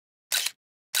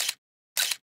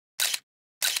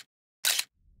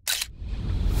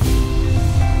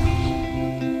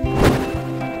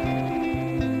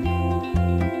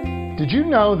Did you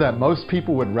know that most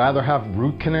people would rather have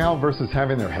root canal versus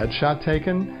having their headshot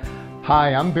taken?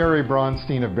 Hi, I'm Barry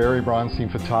Braunstein of Barry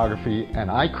Braunstein Photography,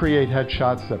 and I create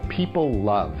headshots that people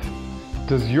love.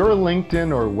 Does your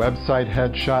LinkedIn or website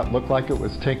headshot look like it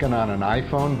was taken on an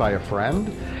iPhone by a friend?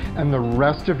 And the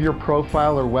rest of your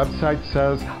profile or website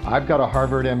says, I've got a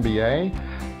Harvard MBA?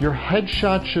 Your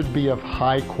headshot should be of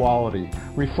high quality,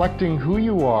 reflecting who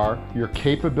you are, your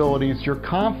capabilities, your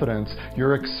confidence,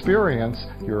 your experience,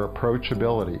 your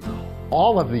approachability.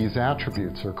 All of these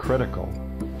attributes are critical.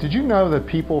 Did you know that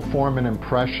people form an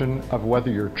impression of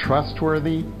whether you're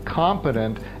trustworthy,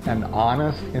 competent, and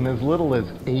honest in as little as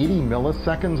 80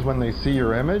 milliseconds when they see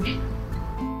your image?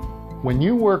 When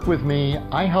you work with me,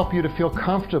 I help you to feel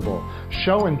comfortable,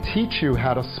 show and teach you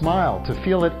how to smile, to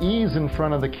feel at ease in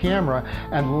front of the camera,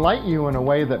 and light you in a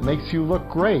way that makes you look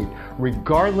great,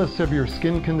 regardless of your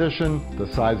skin condition, the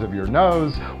size of your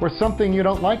nose, or something you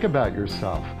don't like about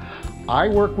yourself. I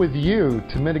work with you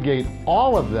to mitigate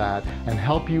all of that and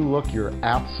help you look your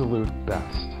absolute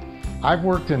best. I've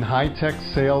worked in high-tech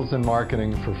sales and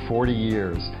marketing for 40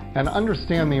 years and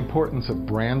understand the importance of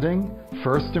branding,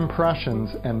 first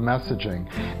impressions, and messaging,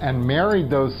 and married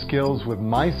those skills with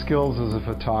my skills as a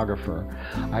photographer.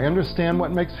 I understand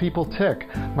what makes people tick.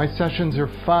 My sessions are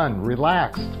fun,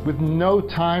 relaxed, with no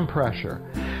time pressure.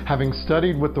 Having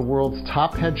studied with the world's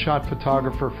top headshot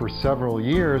photographer for several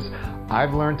years,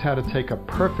 I've learned how to take a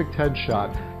perfect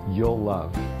headshot you'll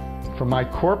love. For my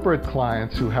corporate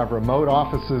clients who have remote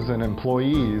offices and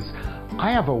employees,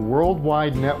 I have a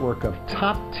worldwide network of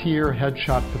top-tier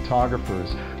headshot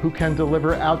photographers who can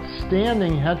deliver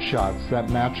outstanding headshots that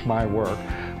match my work,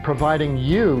 providing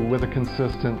you with a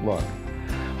consistent look.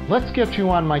 Let's get you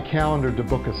on my calendar to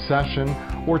book a session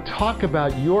or talk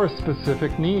about your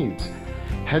specific needs.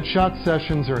 Headshot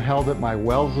sessions are held at my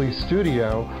Wellesley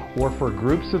studio, or for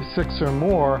groups of 6 or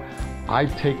more, I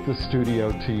take the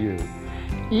studio to you.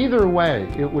 Either way,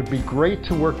 it would be great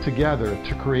to work together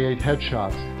to create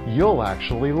headshots you'll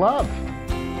actually love.